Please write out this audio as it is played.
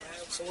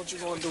So what you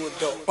gonna do with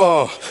dope?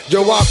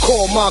 Yo, I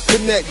call my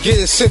connect, get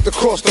it sent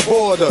across the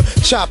border.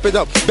 Chop it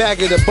up,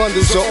 bag it in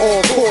bundles of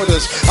all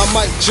quarters. I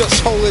might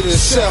just hold it and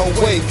sell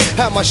weight.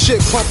 Have my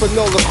shit pumping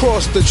all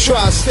across the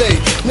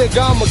tri-state. Nigga,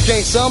 I'm a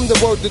gangster, I'm the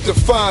word that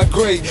define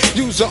great.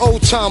 Use an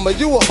old timer,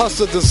 you a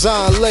hustler,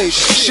 design late.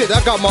 Shit,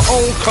 I got my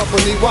own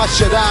company, why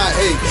should I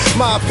hate?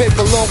 My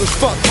paper long as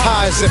fuck,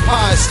 high as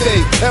Empire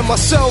State. And my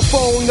cell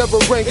phone never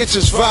ring, it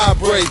just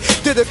vibrate.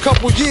 Did a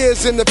couple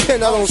years in the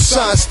pen, I don't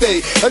sign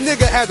state. A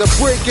nigga had a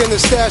break in the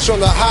stash on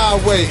the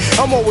highway.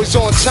 I'm always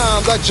on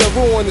time like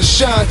Jaru and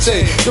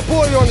Ashante. The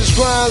boy on his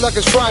grind like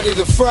it's Friday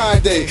to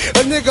Friday.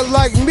 A nigga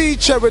like me,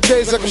 cherry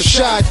days like I'm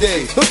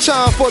Sade. No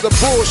time for the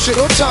bullshit,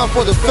 no time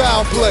for the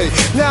foul play.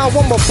 Now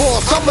I'm a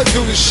boss, I'ma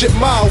do this shit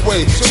my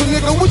way. So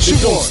nigga, what you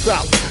want?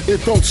 Stop.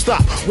 It don't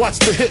stop. Watch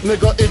the hit,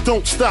 nigga. It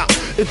don't stop.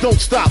 It don't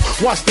stop.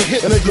 Watch the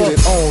hit, nigga. Get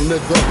it on,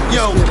 nigga.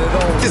 Yo,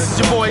 this is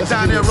your boy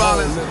Donnell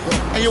Rollins,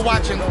 and you're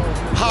watching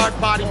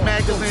HardBody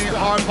Magazine,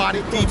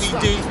 HardBody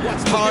DVD,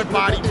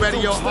 HardBody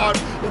Radio,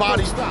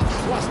 HardBody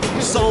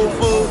Soul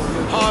Food,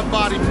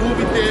 HardBody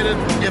Movie Theater.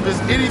 If it's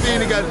anything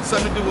that got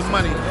something to do with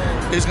money,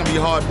 it's gonna be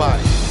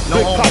HardBody. No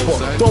Big homo,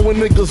 Papa, throwing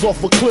niggas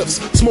off of cliffs,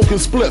 smoking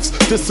spliffs,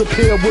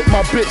 disappear with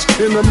my bitch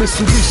in a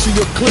Mitsubishi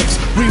Eclipse.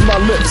 Read my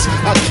lips,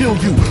 I kill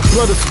you,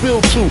 blood is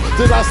spilled too.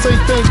 Did I say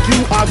thank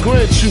you? I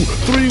grant you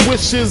 3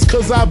 wishes,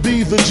 cause I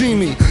be the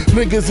genie.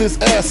 Niggas is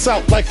ass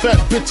out like fat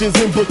bitches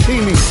in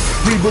bikinis.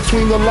 Read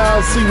between the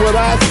lines, see what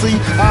I see.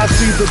 I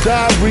see the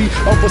diary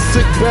of a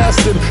sick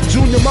bastard.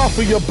 Junior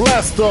Mafia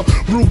blaster,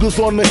 Rugers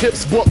on the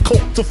hips, bought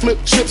coke to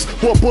flip chips,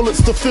 bought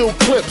bullets to fill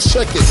clips.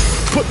 Check it,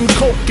 putting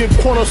coke in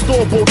corner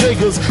store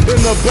bodegas. In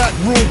the back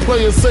room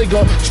playing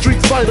Sega, Street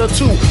Fighter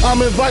 2.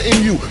 I'm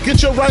inviting you,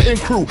 get your writing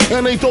crew,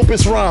 and they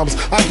dopest rhymes.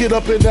 I get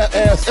up in that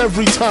ass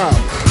every time.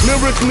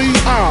 Lyrically,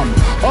 I'm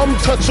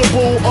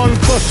untouchable,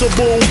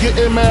 uncrushable,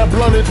 getting mad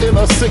blunted in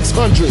a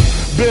 600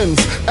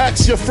 Benz.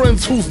 Ask your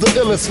friends who's the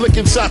illest,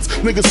 licking shots,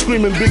 niggas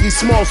screaming Biggie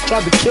Smalls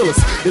tried to kill us.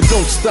 It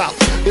don't stop,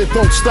 it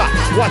don't stop.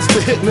 Watch the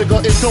hit,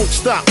 nigga. It don't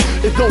stop,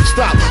 it don't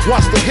stop.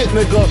 Watch the hit,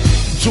 nigga.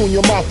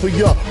 Junior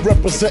Mafia,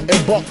 representing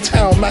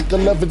Bucktown, Mac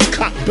 11's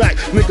cock back,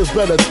 niggas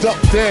better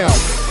duck down.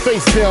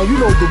 Face down, you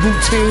know the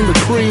routine, the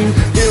cream,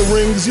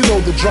 earrings, you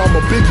know the drama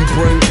Biggie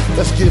bring.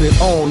 Let's get it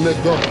on,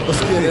 nigga, let's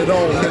get it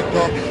on,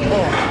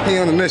 nigga. He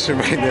on a mission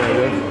right now,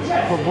 yo.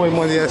 My boy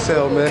Money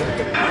SL, man.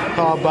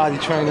 Hard body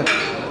trainer.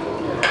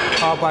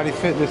 Hard body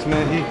fitness,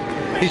 man.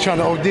 He trying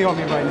to OD on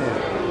me right now.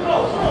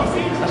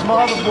 That's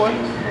my other boy.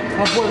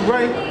 My boy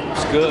Ray.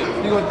 It's good.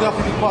 You gonna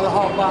definitely be part of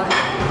hard body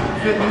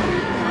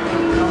fitness.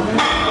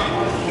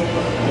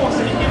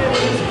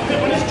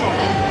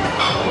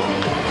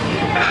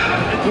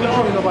 You don't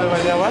hurry nobody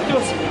right now, right?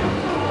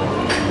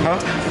 Huh?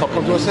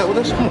 Come do a set with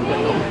us? Come on.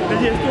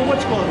 Yeah, do what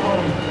you call it.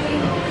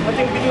 I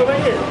think we can do it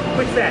right here.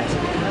 Quick fast.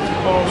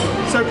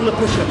 Circular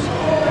push-ups.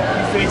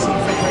 You facing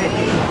right here.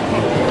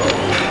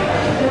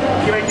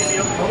 Get right there,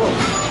 yo.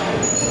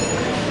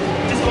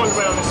 Just going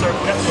around the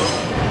circle, that's it.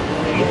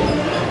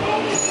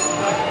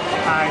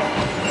 Alright,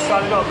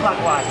 start it off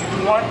clockwise. You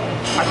do 1,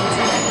 I do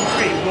 2, you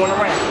do 3. Going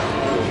around.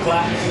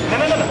 Clap.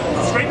 No.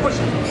 Straight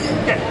push-up.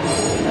 Okay.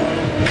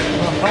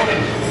 Hold it.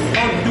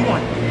 Do 1. 2.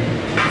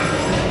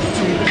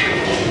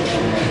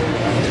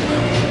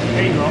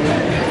 There you go.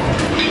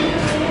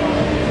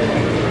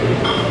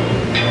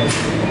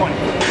 Come on.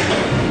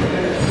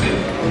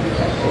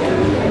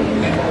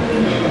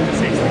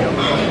 6. There you go.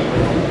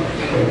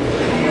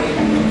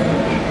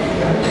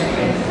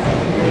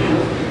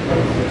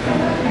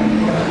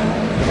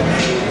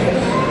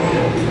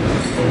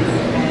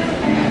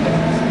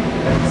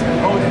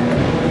 Hold it.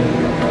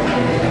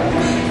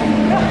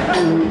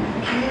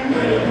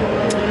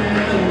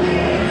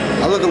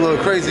 I look a little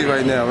crazy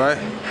right now, right?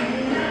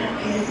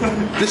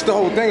 This the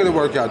whole thing of the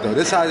workout, though.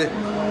 This how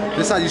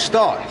you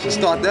start. Just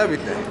start to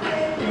everything.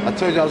 I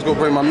told you I was gonna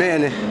bring my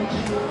man in,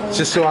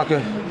 just so I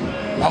could.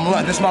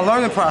 This is my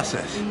learning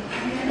process. You know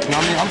what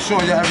I mean? I'm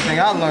showing y'all everything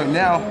I learned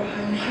now.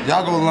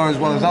 Y'all gonna learn as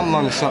well as I'm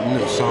learning something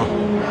new. So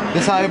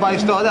this how everybody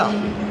start out.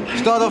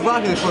 Start off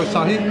rocking the first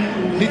time.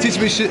 He teach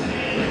me shit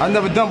I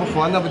never done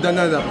before. I never done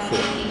none of that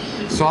before.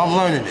 So I'm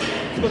learning it,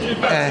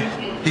 and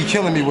he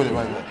killing me with it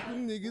right now.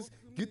 Niggas,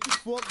 get the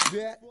fuck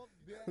back,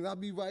 and I'll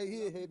be right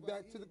here. Head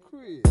back to the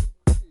crib.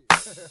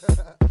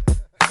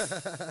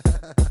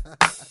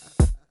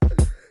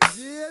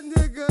 Yeah,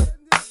 nigga.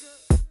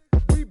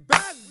 We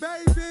back,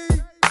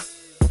 baby.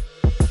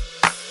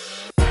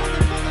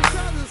 Motherfucker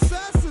trying to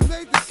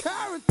assassinate the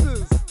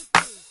characters.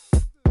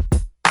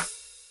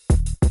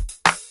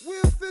 We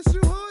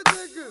official hood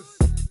niggas.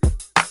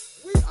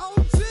 We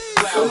OG.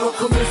 In the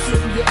commission,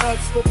 you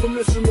ask for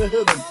permission to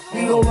hit him.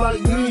 He don't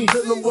like me,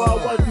 hit him while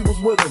wifey was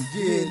with him.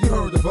 Yeah, you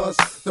heard of us,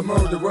 the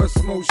murderers,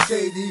 most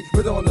shady,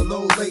 but on the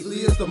low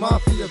lately it's the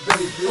mafia,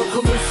 baby. The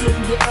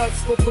commission, you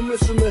ask for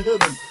permission to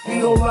hit him. He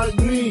don't like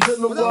me, hit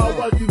him while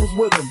wifey was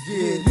with him.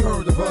 Yeah, you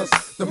heard of us,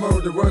 the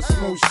murderers,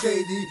 most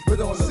shady, but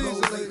on the low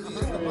lately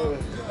it's the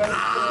mafia.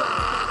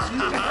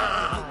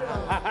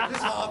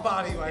 This hard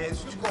body right here,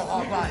 this what you call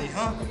hard body,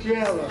 huh?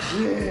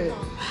 Yeah.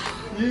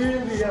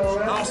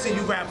 I don't see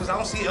you rappers. I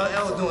don't see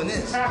LL doing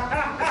this.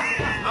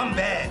 I'm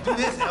bad. Do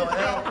this,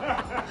 LL.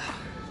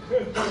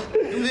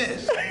 Do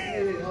this.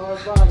 Hey,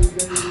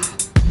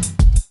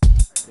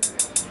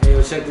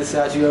 yo, check this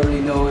out. You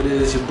already know what it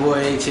is. Your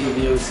boy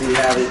HardBody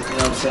Havoc. You know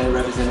what I'm saying?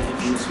 Representing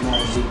Infamous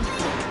Mobb Deep.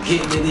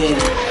 Getting it in.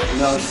 You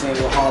know what I'm saying?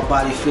 With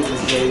HardBody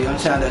Fitness, baby. I'm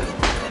trying to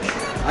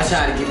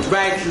get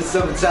right for the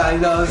summertime.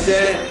 You know what I'm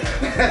saying?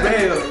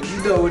 Real. You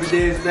know what it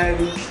is,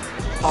 baby.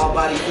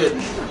 HardBody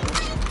Fitness.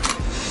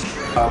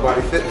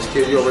 HardBody Fitness,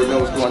 kid, you already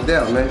know what's going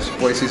down, man. It's your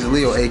boy Cesar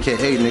Leo,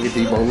 aka nigga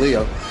Debo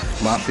Leo.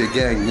 Mafia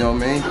gang, you know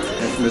what I mean?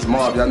 Infamous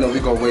Mobb, y'all know we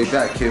go way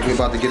back, kid. We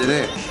about to get it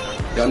in.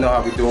 Y'all know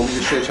how we doing. We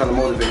just here trying to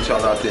motivate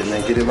y'all out there,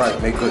 man. Get it right.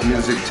 Make good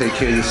music, take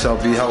care of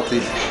yourself, be healthy.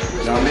 You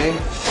know what I mean?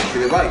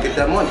 Get it right, get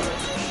that money.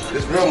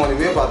 This real money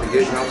we about to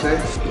get, you know what I'm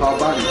saying?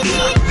 HardBody.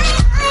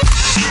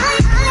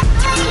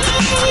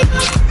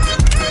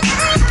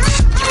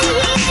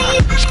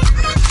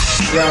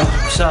 Yo,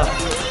 what's up?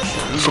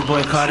 It's your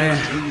boy Cardan.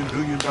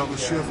 My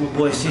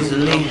boy Cesar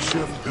Lee.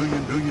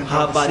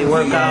 HardBody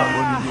workout.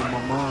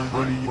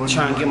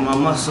 Trying to get my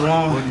muscle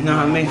on, you know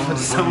what I mean, for the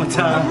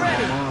summertime.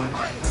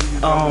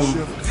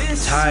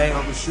 Tired,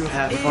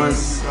 have fun.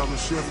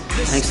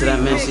 Thanks to that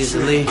man, Cesar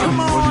Lee.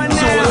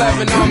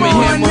 211 on me,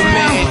 him, my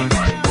man.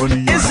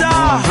 It's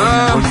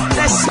all,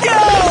 let's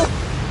go!